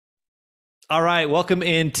All right, welcome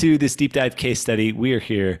into this deep dive case study. We are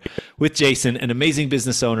here with Jason, an amazing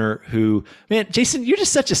business owner who, man, Jason, you're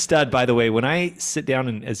just such a stud, by the way. When I sit down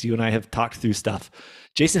and as you and I have talked through stuff,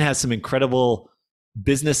 Jason has some incredible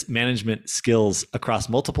business management skills across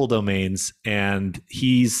multiple domains. And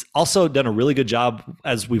he's also done a really good job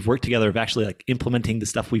as we've worked together of actually like implementing the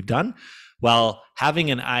stuff we've done while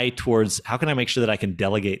having an eye towards how can I make sure that I can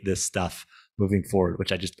delegate this stuff moving forward,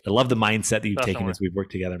 which I love the mindset that you've taken as we've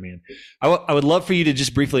worked together, man. I would love for you to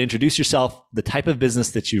just briefly introduce yourself, the type of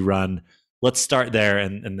business that you run. Let's start there,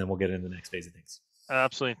 and then we'll get into the next phase of things.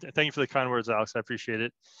 Absolutely. Thank you for the kind words, Alex. I appreciate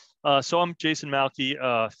it. So I'm Jason Malki,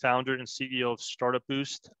 founder and CEO of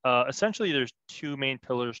StrtupBoost. Essentially, there's two main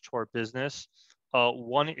pillars to our business.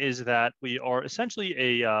 One is that we are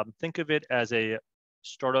essentially think of it as a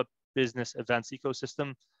startup business events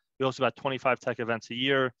ecosystem. We host about 25 tech events a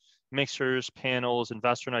year, mixers, panels,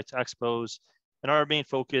 investor nights, expos. And our main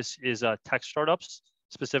focus is tech startups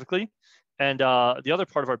specifically. And the other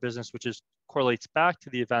part of our business, which correlates back to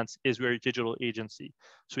the events, is we're a digital agency.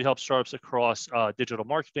 So we help startups across digital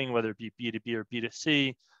marketing, whether it be B2B or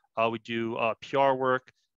B2C. We do PR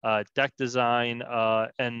work, deck design,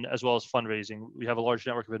 and as well as fundraising. We have a large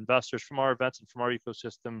network of investors from our events and from our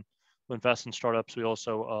ecosystem who invest in startups. We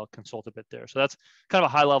also consult a bit there. So that's kind of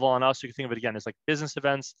a high level on us. You can think of it again as like business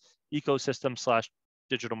events, ecosystem /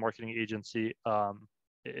 digital marketing agency,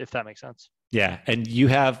 if that makes sense. Yeah. And you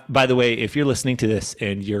have, by the way, if you're listening to this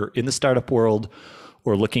and you're in the startup world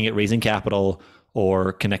or looking at raising capital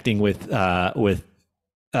or connecting with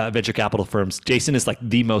venture capital firms, Jason is like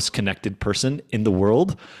the most connected person in the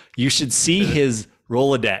world. You should see his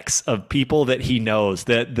Rolodex of people that he knows.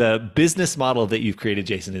 The business model that you've created,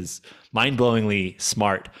 Jason, is mind-blowingly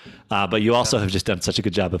smart. But you also have just done such a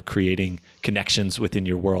good job of creating connections within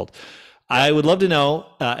your world. I would love to know,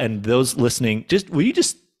 and those listening, will you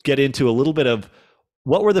just get into a little bit of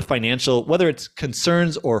what were the financial, whether it's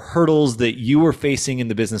concerns or hurdles that you were facing in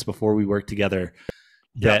the business before we worked together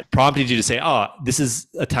that prompted you to say, oh, this is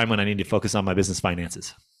a time when I need to focus on my business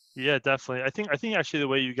finances? Yeah, definitely. I think actually the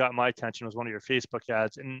way you got my attention was one of your Facebook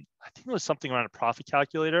ads, and I think it was something around a profit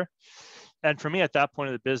calculator. And for me at that point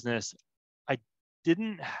of the business, I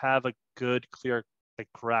didn't have a good, clear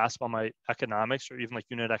grasp on my economics or even like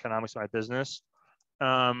unit economics of my business.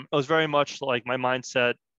 It was very much like my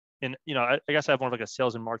mindset in, I guess I have more of like a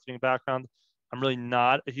sales and marketing background. I'm really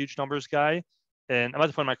not a huge numbers guy. And I'm at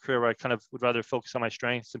the point in my career where I kind of would rather focus on my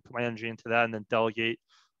strengths and put my energy into that and then delegate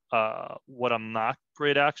what I'm not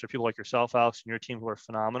great at. So people like yourself, Alex, and your team who are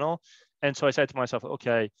phenomenal. And so I said to myself,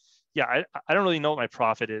 okay, I don't really know what my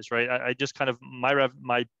profit is, right? I just kind of,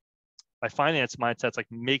 my finance mindset's like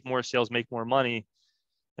make more sales, make more money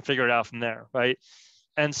and figure it out from there, right?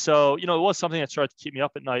 And so, it was something that started to keep me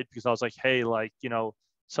up at night because I was like, hey,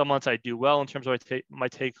 some months I do well in terms of my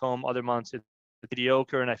take home, other months it's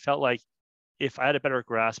mediocre. And I felt like if I had a better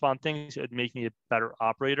grasp on things, it would make me a better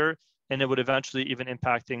operator. And it would eventually even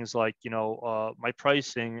impact things like, my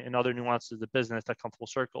pricing and other nuances of the business that come full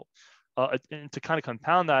circle. And to kind of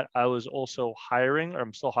compound that, I was also hiring, or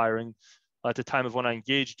I'm still hiring at the time of when I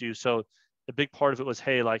engaged you. So a big part of it was,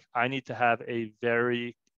 hey, I need to have a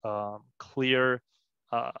very clear,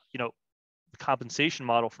 compensation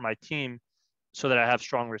model for my team so that I have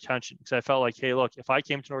strong retention. Because I felt like, hey, look, if I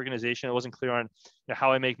came to an organization that wasn't clear on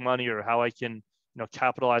how I make money or how I can,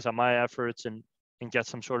 capitalize on my efforts and get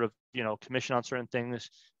some sort of, commission on certain things,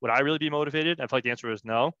 would I really be motivated? I feel like the answer is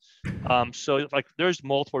no. So there's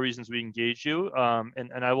multiple reasons we engage you.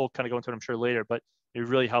 And I will kind of go into it, I'm sure later, but it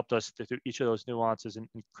really helped us through each of those nuances and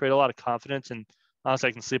create a lot of confidence. And honestly,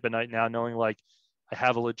 I can sleep at night now knowing I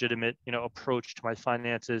have a legitimate, approach to my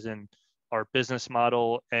finances and our business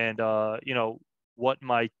model and, what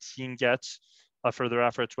my team gets for their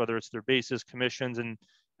efforts, whether it's their bases, commissions. And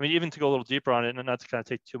I mean, even to go a little deeper on it and not to kind of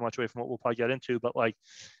take too much away from what we'll probably get into, but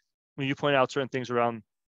when you point out certain things around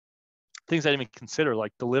things I didn't even consider,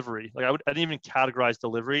 like delivery, I didn't even categorize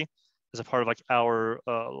delivery as a part of our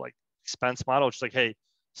expense model. It's just hey,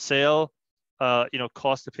 sale,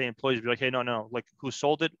 cost to pay employees. Be like, hey, no, who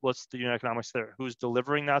sold it? What's the unit economics there? Who's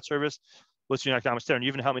delivering that service? What's the unit economics there? And you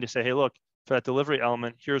even help me to say, hey, look, for that delivery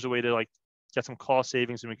element, here's a way to get some cost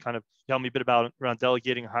savings. And we kind of help me a bit around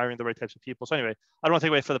delegating, hiring the right types of people. So anyway, I don't want to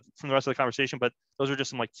take away from the rest of the conversation, but those are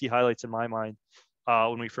just some key highlights in my mind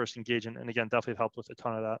when we first engage. And again, definitely helped with a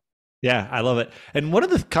ton of that. Yeah, I love it. And one of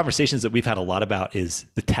the conversations that we've had a lot about is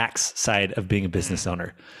the tax side of being a business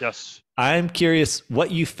owner. Yes. I'm curious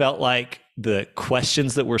what you felt like the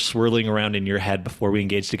questions that were swirling around in your head before we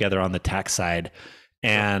engaged together on the tax side.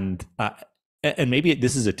 And maybe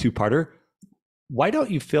this is a two-parter. why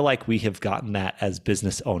don't you feel like we have gotten that as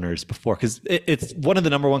business owners before? Because it's one of the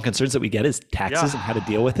number one concerns that we get is taxes and how to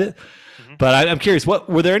deal with it. Mhm. But I'm curious, what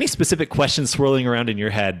were there any specific questions swirling around in your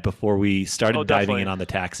head before we started diving in Definitely. on the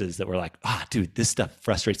taxes that were like, dude, this stuff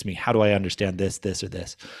frustrates me. How do I understand this, this, or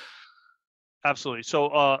this? Absolutely.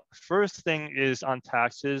 So, first thing is on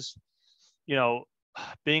taxes. You know,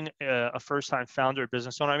 being a first-time founder,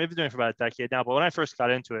 business owner, I've been doing it for about a decade now. But when I first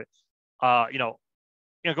got into it, uh, you know,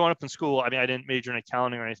 growing up in school, I mean, I didn't major in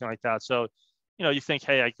accounting or anything like that. So, you think,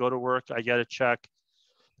 hey, I go to work, I get a check,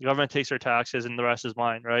 the government takes their taxes, and the rest is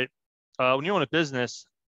mine, right? When you own a business,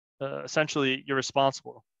 essentially you're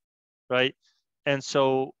responsible, right? And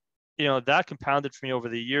so, that compounded for me over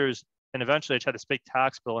the years. And eventually I had this big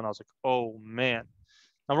tax bill, and I was like, oh man,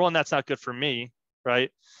 number one, that's not good for me,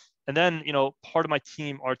 right? And then, part of my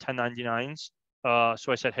team are 1099s.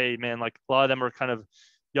 So I said, hey, man, like a lot of them are kind of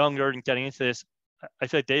younger and getting into this. I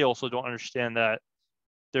feel like they also don't understand that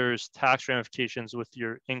there's tax ramifications with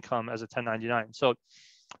your income as a 1099. So,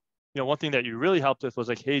 one thing that you really helped with was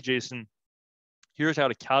like, hey, Jason, here's how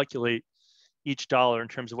to calculate each dollar in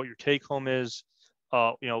terms of what your take home is,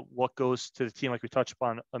 what goes to the team, like we touched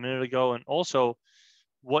upon a minute ago, and also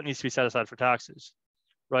what needs to be set aside for taxes,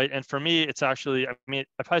 right? And for me, it's actually, I mean,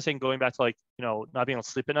 I probably think going back to like, not being able to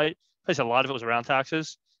sleep at night, I say a lot of it was around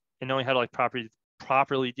taxes and knowing how to like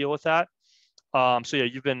properly deal with that. So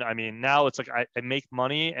yeah, I mean, now it's like I make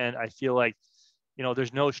money and I feel like,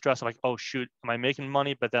 there's no stress of like, oh shoot, am I making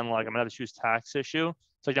money? But then like I'm gonna have to choose tax issue.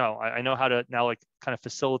 It's like, no, I know how to now like kind of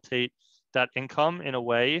facilitate that income in a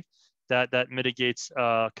way that mitigates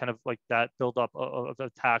kind of like that buildup of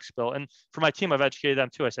the tax bill. And for my team, I've educated them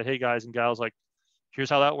too. I said, hey guys and gals, like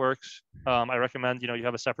here's how that works. I recommend, you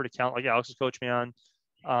have a separate account like Alex has coached me on,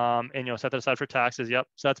 and, set that aside for taxes. Yep.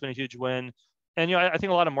 So that's been a huge win. And, I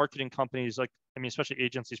think a lot of marketing companies, like, I mean, especially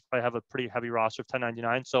agencies probably have a pretty heavy roster of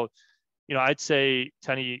 1099. So, I'd say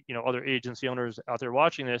to any, other agency owners out there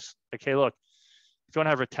watching this, like, hey, look, if you want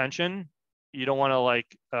to have retention, you don't want to like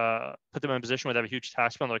put them in a position where they have a huge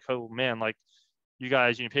tax bill. Like, oh man, like you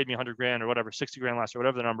guys, you paid me 100 grand or whatever, 60 grand last or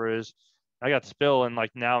whatever the number is. I got this bill and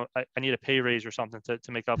like now I need a pay raise or something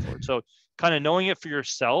to make up for it. So kind of knowing it for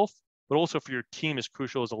yourself, but also for your team is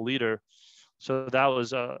crucial as a leader. So that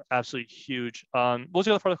was absolutely huge. What was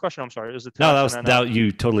the other part of the question? I'm sorry. It was the No, tax and then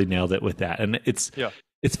you totally nailed it with that. And yeah,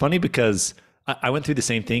 it's funny because I went through the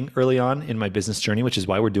same thing early on in my business journey, which is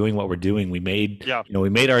why we're doing what we're doing. We made, yeah, we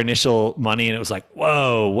made our initial money and it was like,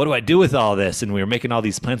 whoa, what do I do with all this? And we were making all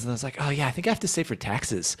these plans and I was like, oh yeah, I think I have to save for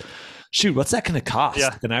taxes. Shoot, what's that going to cost?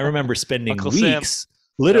 yeah. And I remember spending Uncle Sam. weeks,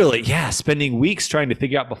 literally, spending weeks trying to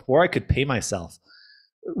figure out before I could pay myself.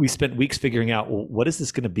 We spent weeks figuring out, well, what is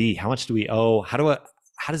this going to be? How much do we owe? How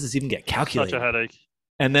does this even get calculated? Such a headache.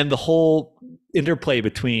 And then the whole interplay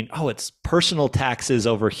between, it's personal taxes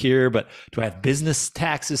over here, but do I have business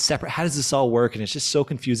taxes separate? How does this all work? And it's just so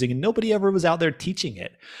confusing. And nobody ever was out there teaching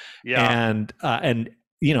it. Yeah. And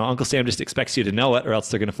Uncle Sam just expects you to know it or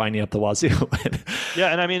else they're going to find you up the wazoo.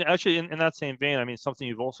 Yeah. And I mean, actually in that same vein, I mean, something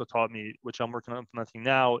you've also taught me, which I'm working on implementing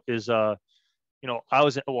now is, I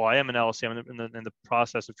am an LLC. I'm in the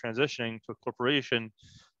process of transitioning to a corporation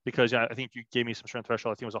because I think you gave me some certain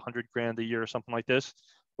threshold. I think it was 100 grand a year or something like this,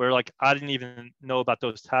 where like I didn't even know about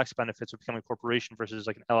those tax benefits of becoming a corporation versus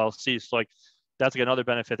like an LLC. So like that's like another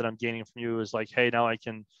benefit that I'm gaining from you is like, hey, now I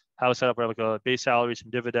can have a setup where I have like a base salary, some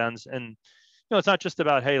dividends, and it's not just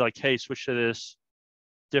about hey, switch to this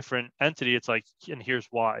different entity. It's like, and here's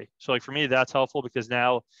why. So like for me, that's helpful because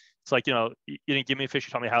now it's like, you didn't give me a fish,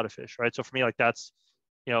 you taught me how to fish, right? So for me, like that's,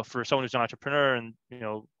 for someone who's an entrepreneur and,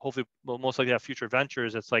 hopefully will most likely have future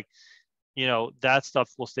ventures, it's like, that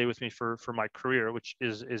stuff will stay with me for my career, which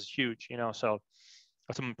is huge, so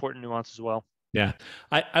that's some important nuance as well. Yeah.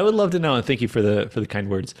 I would love to know, and thank you for the kind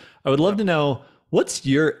words. I would love to know what's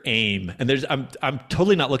your aim? And I'm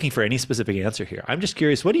totally not looking for any specific answer here. I'm just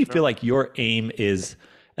curious, what do you feel like your aim is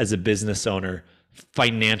as a business owner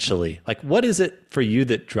financially? Like, what is it for you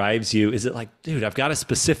that drives you? Is it like, dude, I've got a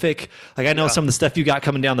specific, like, I know some of the stuff you got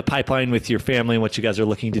coming down the pipeline with your family and what you guys are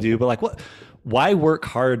looking to do, but like, why work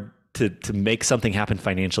hard to make something happen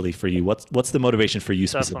financially for you? What's the motivation for you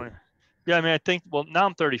specifically? Definitely. Yeah. I mean, I think, well, now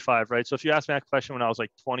I'm 35, right? So if you asked me that question when I was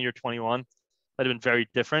like 20 or 21, that'd have been very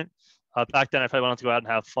different. Back then I probably wanted to go out and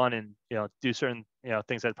have fun and, do certain,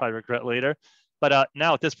 things I'd probably regret later. But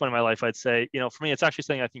now at this point in my life, I'd say, for me, it's actually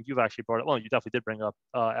something I think you've actually brought up. Well, you definitely did bring up,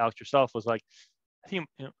 Alex, yourself, was like, I think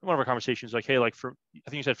one of our conversations, like, hey, like I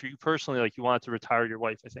think you said for you personally, like you wanted to retire your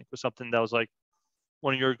wife, I think was something that was like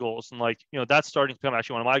one of your goals. And like, that's starting to become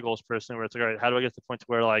actually one of my goals personally, where it's like, all right, how do I get to the point to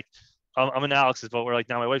where like, I'm in Alex's boat where like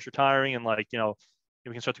now my wife's retiring and like,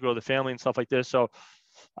 we can start to grow the family and stuff like this. So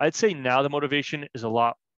I'd say now the motivation is a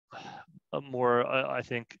lot more, I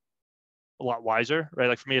think, a lot wiser, right?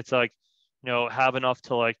 Like for me, it's like, have enough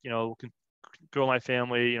to like, grow my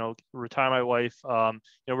family, retire my wife.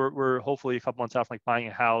 We're hopefully a couple months out from like buying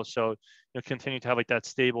a house. So, continue to have like that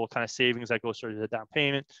stable kind of savings that goes towards the down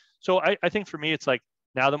payment. So I think for me, it's like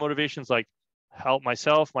now the motivation is like help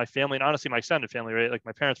myself, my family, and honestly, my extended family, right? Like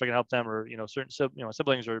my parents, if I can help them, or, certain,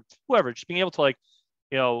 siblings or whoever, just being able to like,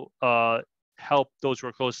 help those who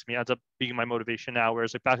are close to me ends up being my motivation now.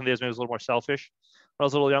 Whereas like back in the days, maybe it was a little more selfish when I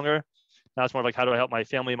was a little younger. Now it's more like, how do I help my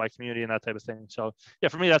family, my community, and that type of thing. So yeah,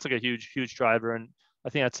 for me, that's like a huge, huge driver. And I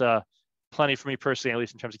think that's plenty for me personally, at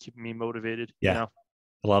least in terms of keeping me motivated. Yeah.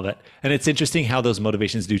 I love it. And it's interesting how those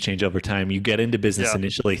motivations do change over time. You get into business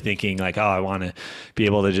initially thinking like, oh, I want to be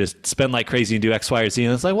able to just spend like crazy and do X, Y, or Z.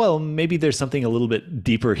 And it's like, well, maybe there's something a little bit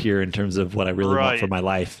deeper here in terms of what I really want for my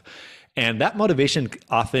life. And that motivation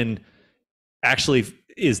often actually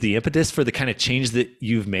is the impetus for the kind of change that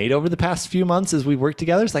you've made over the past few months as we work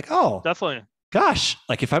together. It's like, oh, definitely. Gosh,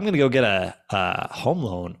 like if I'm going to go get a home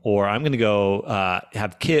loan, or I'm going to go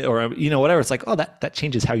have kid, or whatever, it's like, oh, that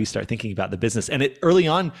changes how you start thinking about the business. And early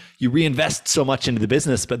on, you reinvest so much into the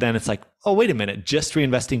business, but then it's like, oh, wait a minute, just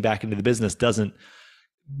reinvesting back into the business doesn't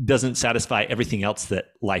satisfy everything else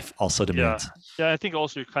that life also demands. Yeah, I think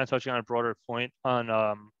also you're kind of touching on a broader point on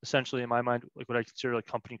essentially in my mind, like what I consider like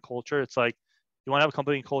company culture. It's like you want to have a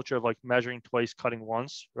company culture of like measuring twice, cutting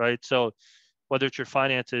once, right? So whether it's your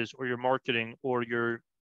finances or your marketing or your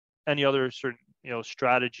any other certain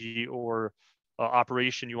strategy or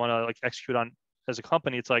operation you want to like execute on as a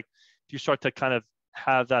company, it's like if you start to kind of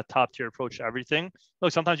have that top tier approach to everything.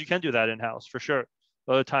 Look, sometimes you can do that in house for sure.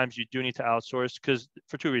 Other times you do need to outsource because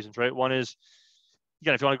for two reasons, right? One is,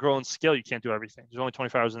 again, if you want to grow and scale, you can't do everything. There's only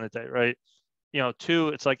 24 hours in the day, right? Two,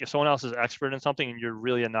 it's like if someone else is expert in something and you're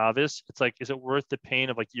really a novice, it's like, is it worth the pain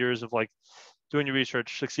of like years of like doing your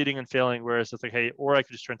research, succeeding and failing? Whereas it's like, hey, or I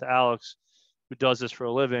could just turn to Alex, who does this for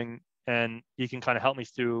a living, and he can kind of help me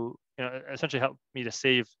through, essentially help me to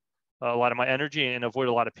save a lot of my energy and avoid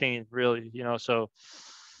a lot of pain, really, So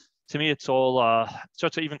to me, it's all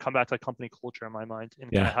starts to even come back to like company culture in my mind, and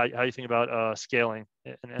kind of how you think about scaling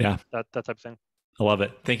and that type of thing. I love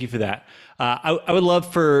it. Thank you for that. I would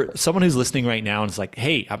love for someone who's listening right now and it's like,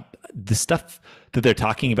 hey, the stuff that they're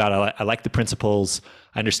talking about, I like the principles.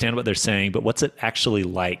 I understand what they're saying, but what's it actually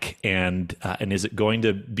like? And is it going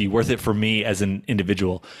to be worth it for me as an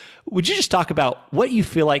individual? Would you just talk about what you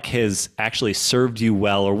feel like has actually served you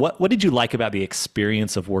well, or what did you like about the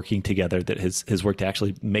experience of working together that has worked to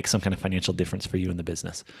actually make some kind of financial difference for you in the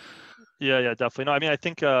business? Yeah, definitely. No, I mean, I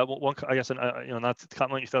think one, I guess, not to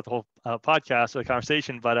compliment you throughout the whole podcast or the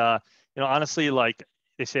conversation, but honestly, like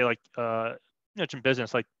they say, like it's in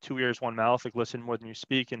business, like 2 ears, 1 mouth, like listen more than you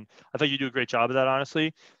speak, and I thought you do a great job of that,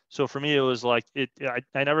 honestly. So for me, it was like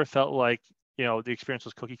I never felt like the experience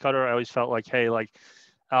was cookie cutter. I always felt like, hey, like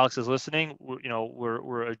Alex is listening.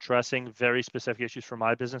 We're addressing very specific issues for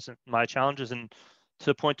my business and my challenges, and to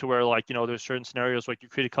the point to where like there's certain scenarios like you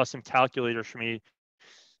create a custom calculator for me.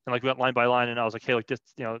 And like we went line by line, and I was like, hey, like this,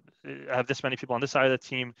 I have this many people on this side of the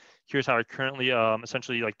team. Here's how I currently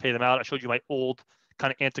essentially like pay them out. I showed you my old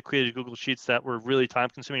kind of antiquated Google Sheets that were really time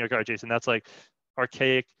consuming. Like, all right, Jason, that's like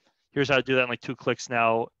archaic. Here's how to do that in like 2 clicks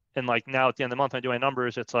now. And like now at the end of the month, when I do my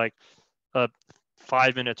numbers, it's like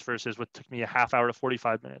 5 minutes versus what took me a half hour to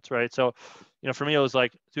 45 minutes, right? So, for me, it was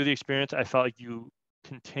like through the experience, I felt like you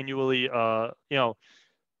continually,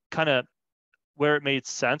 kind of where it made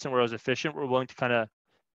sense and where I was efficient, we're willing to kind of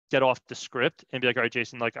get off the script and be like, all right,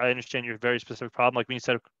 Jason, like I understand your very specific problem. Like we need to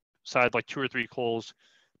set aside like 2 or 3 calls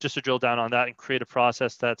just to drill down on that and create a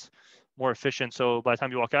process that's more efficient. So by the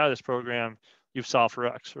time you walk out of this program, you've solved for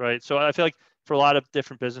X, right? So I feel like for a lot of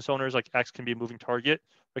different business owners, like X can be a moving target.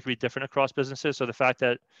 It can be different across businesses. So the fact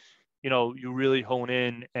that, you really hone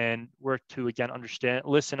in and work to, again, understand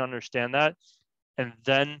that, and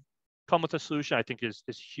then come with a solution, I think is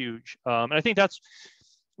huge. And I think that's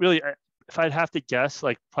really, if I'd have to guess,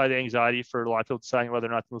 like probably the anxiety for a lot of people deciding whether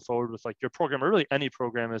or not to move forward with like your program or really any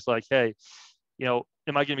program is like, hey, am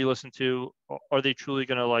I going to be listened to? Are they truly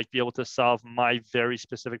going to like be able to solve my very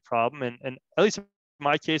specific problem? And at least in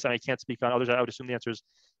my case, and I can't speak on others, I would assume the answer is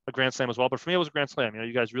a grand slam as well. But for me, it was a grand slam.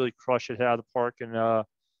 You guys really crushed it, hit out of the park, and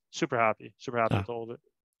super happy with all of it.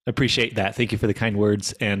 Appreciate that. Thank you for the kind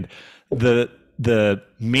words. And the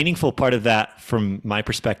meaningful part of that from my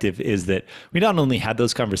perspective is that we not only had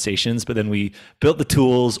those conversations, but then we built the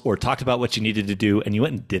tools or talked about what you needed to do, and you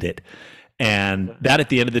went and did it. And that at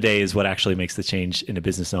the end of the day is what actually makes the change in a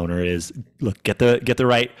business owner is, look, get the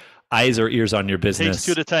right eyes or ears on your business. Takes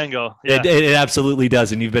two to tango. Yeah. It absolutely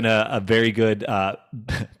does. And you've been a very good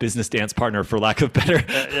business dance partner, for lack of better,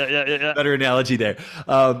 better analogy there.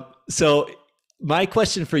 So my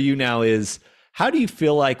question for you now is, how do you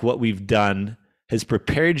feel like what we've done has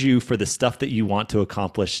prepared you for the stuff that you want to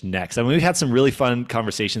accomplish next? I mean, we had some really fun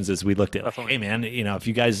conversations as we looked at, like, hey man, if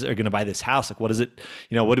you guys are going to buy this house, like, what is it,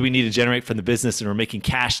 what do we need to generate from the business? And we're making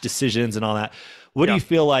cash decisions and all that. What do you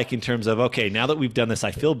feel like in terms of, okay, now that we've done this,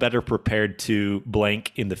 I feel better prepared to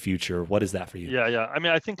blank in the future? What is that for you? Yeah. I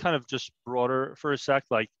mean, I think kind of just broader for a sec,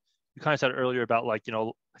 like you kind of said earlier about like,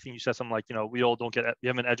 I think you said something like, we all don't we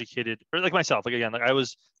haven't educated, or like myself, like again, like I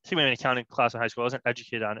was taking an accounting class in high school. I wasn't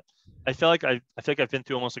educated on it. I feel like I've been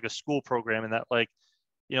through almost like a school program, and that like,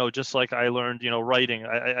 just like I learned, writing,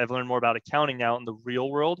 I've learned more about accounting now in the real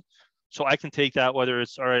world. So I can take that, whether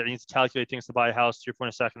it's, all right, I need to calculate things to buy a house, to your point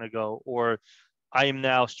a second ago, or I am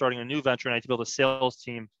now starting a new venture and I need to build a sales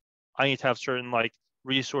team. I need to have certain like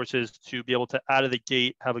resources to be able to out of the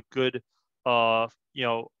gate have a good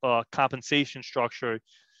compensation structure.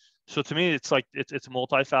 So to me, it's like it's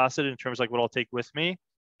multifaceted in terms of like what I'll take with me.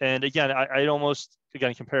 And again, I'd almost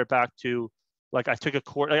again compare it back to like I took a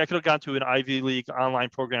course. Like I could have gone to an Ivy League online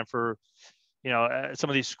program for some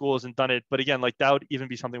of these schools and done it. But again, like that would even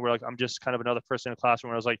be something where like I'm just kind of another person in a classroom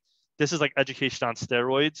where I was like, this is like education on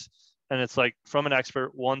steroids. And it's like from an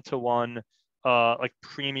expert, one-to-one, like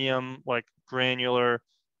premium, like granular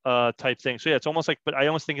type thing. So yeah, it's almost like, but I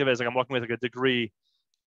almost think of it as like I'm walking with like a degree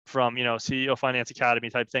from, CEO Finance Academy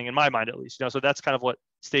type thing in my mind, at least, so that's kind of what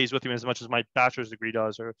stays with me as much as my bachelor's degree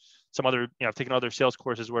does, or some other, I've taken other sales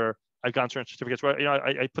courses where I've gotten certain certificates where,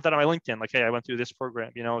 I put that on my LinkedIn, like, hey, I went through this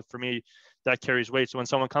program, for me, that carries weight. So when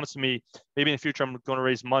someone comes to me, maybe in the future, I'm going to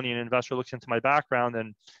raise money and an investor looks into my background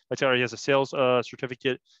and I tell her he has a sales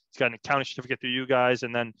certificate, he's got an accounting certificate through you guys,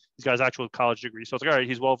 and then he's got his actual college degree. So it's like, all right,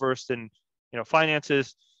 he's well-versed in,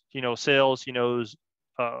 finances, sales, he knows,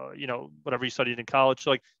 whatever you studied in college.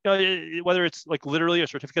 So like, whether it's like literally a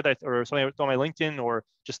certificate or something on my LinkedIn or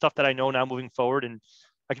just stuff that I know now moving forward, and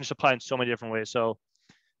I can just apply in so many different ways. So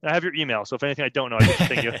I have your email. So if anything I don't know, I can just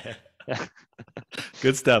thank you. Yeah.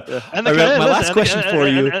 Good stuff. Yeah. And my last question for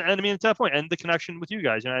you. And I mean, at that point, and the connection with you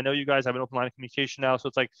guys. I know you guys have an open line of communication now. So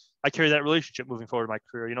it's like, I carry that relationship moving forward in my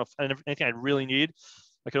career. And if anything I really need,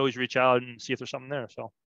 I could always reach out and see if there's something there.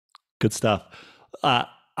 So good stuff.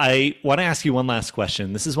 I want to ask you one last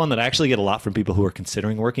question. This is one that I actually get a lot from people who are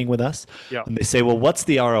considering working with us. Yeah. And they say, well, what's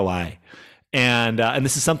the ROI? And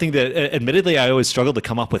this is something that admittedly I always struggle to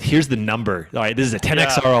come up with. Here's the number. All right, this is a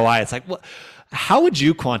 10x ROI. It's like, how would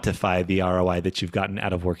you quantify the ROI that you've gotten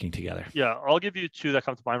out of working together? Yeah, I'll give you two that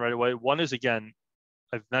come to mind right away. One is, again,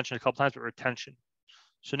 I've mentioned a couple times, but retention.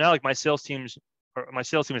 So now like my sales team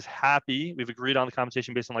is happy. We've agreed on the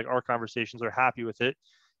compensation based on like our conversations. They're happy with it.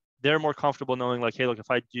 They're more comfortable knowing like, hey, look,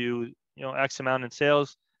 if I do, X amount in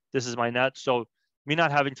sales, this is my net. So me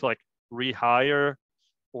not having to like rehire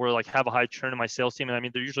or like have a high churn in my sales team. And I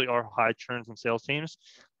mean, there usually are high churns in sales teams.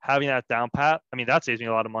 Having that down pat, I mean, that saves me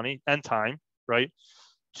a lot of money and time, right?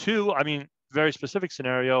 Two, I mean, very specific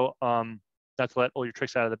scenario, not to let all your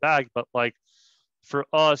tricks out of the bag, but like for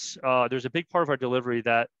us, there's a big part of our delivery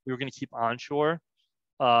that we were going to keep onshore.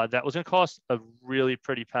 That was going to cost a really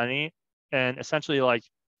pretty penny. And essentially like,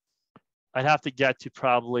 I'd have to get to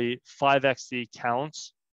probably 5x the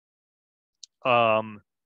accounts to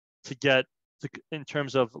get in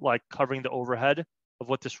terms of like covering the overhead of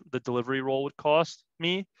what the delivery role would cost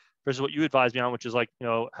me versus what you advised me on, which is like,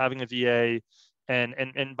 having a VA.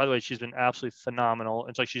 And by the way, she's been absolutely phenomenal.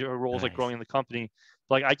 It's like her role's like growing in the company.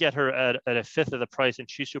 Like I get her at a fifth of the price and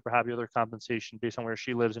she's super happy with her compensation based on where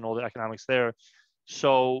she lives and all the economics there.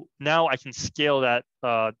 So now I can scale that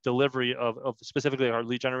delivery of specifically our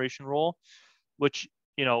lead generation role, which,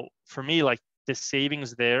 for me, like the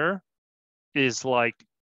savings there is like,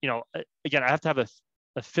 again, I have to have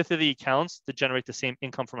a fifth of the accounts to generate the same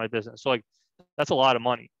income for my business. So like, that's a lot of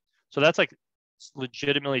money. So that's like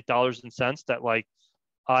legitimately dollars and cents that like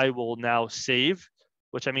I will now save,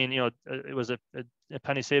 which I mean, it was a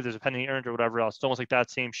penny saved, there's a penny earned or whatever else. It's almost like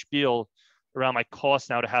that same spiel around my cost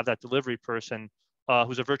now to have that delivery person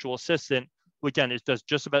who's a virtual assistant, who again, it does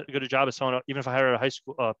just about as good a job as someone, even if I hired a high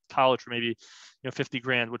school, college for maybe,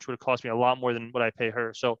 $50,000, which would have cost me a lot more than what I pay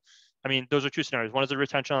her. So, I mean, those are two scenarios. One is the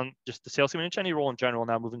retention on just the sales team and any role in general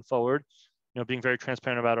now moving forward, being very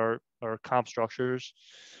transparent about our comp structures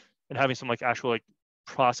and having some like actual like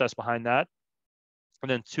process behind that. And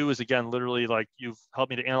then two is, again, literally like you've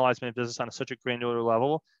helped me to analyze my business on such a granular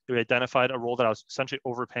level. We identified a role that I was essentially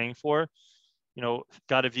overpaying for,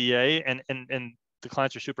 got a VA and the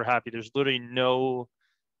clients are super happy. There's literally no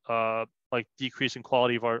like decrease in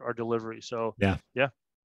quality of our delivery. So Yeah. yeah.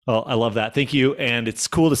 Well, I love that. Thank you. And it's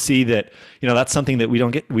cool to see that, that's something that we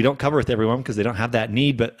don't cover with everyone because they don't have that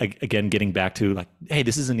need. But again, getting back to like, hey,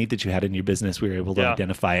 this is a need that you had in your business. We were able to Yeah.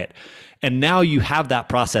 identify it. And now you have that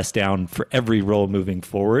process down for every role moving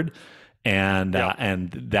forward. And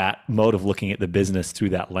that mode of looking at the business through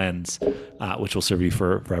that lens, which will serve you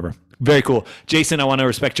forever. Very cool, Jason. I want to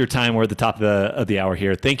respect your time. We're at the top of the hour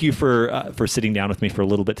here. Thank you for sitting down with me for a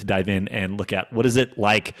little bit to dive in and look at what is it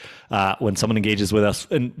like when someone engages with us,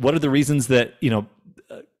 and what are the reasons that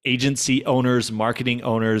agency owners, marketing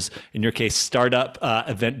owners, in your case, startup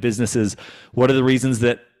event businesses. What are the reasons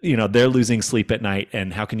that they're losing sleep at night,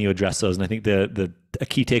 and how can you address those? And I think a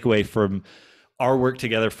key takeaway from our work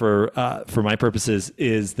together for my purposes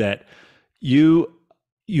is that you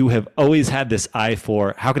have always had this eye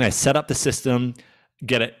for how can I set up the system,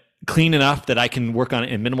 get it clean enough that I can work on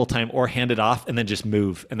it in minimal time, or hand it off and then just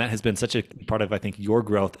move. And that has been such a part of, I think, your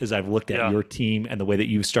growth as I've looked at your team and the way that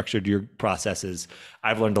you've structured your processes.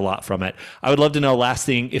 I've learned a lot from it. I would love to know, last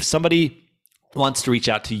thing, if somebody wants to reach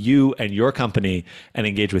out to you and your company and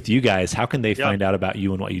engage with you guys, how can they find out about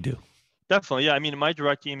you and what you do? Definitely. Yeah. I mean, my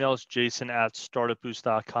direct email is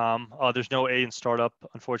jason@startupboost.com. There's no A in startup,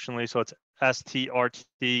 unfortunately. So it's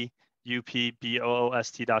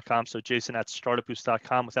STRTUPBOOST.com. So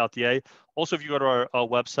jason@startupboost.com without the A. Also, if you go to our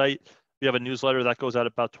website, we have a newsletter that goes out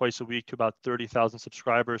about twice a week to about 30,000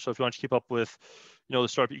 subscribers. So if you want to keep up with, the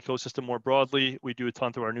startup ecosystem more broadly, we do a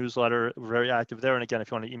ton through our newsletter. We're very active there. And again, if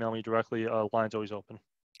you want to email me directly, line's always open.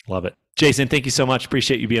 Love it. Jason, thank you so much.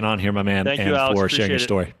 Appreciate you being on here, my man. Thank you, Alex. For sharing your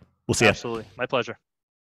story. We'll see you. Absolutely. My pleasure.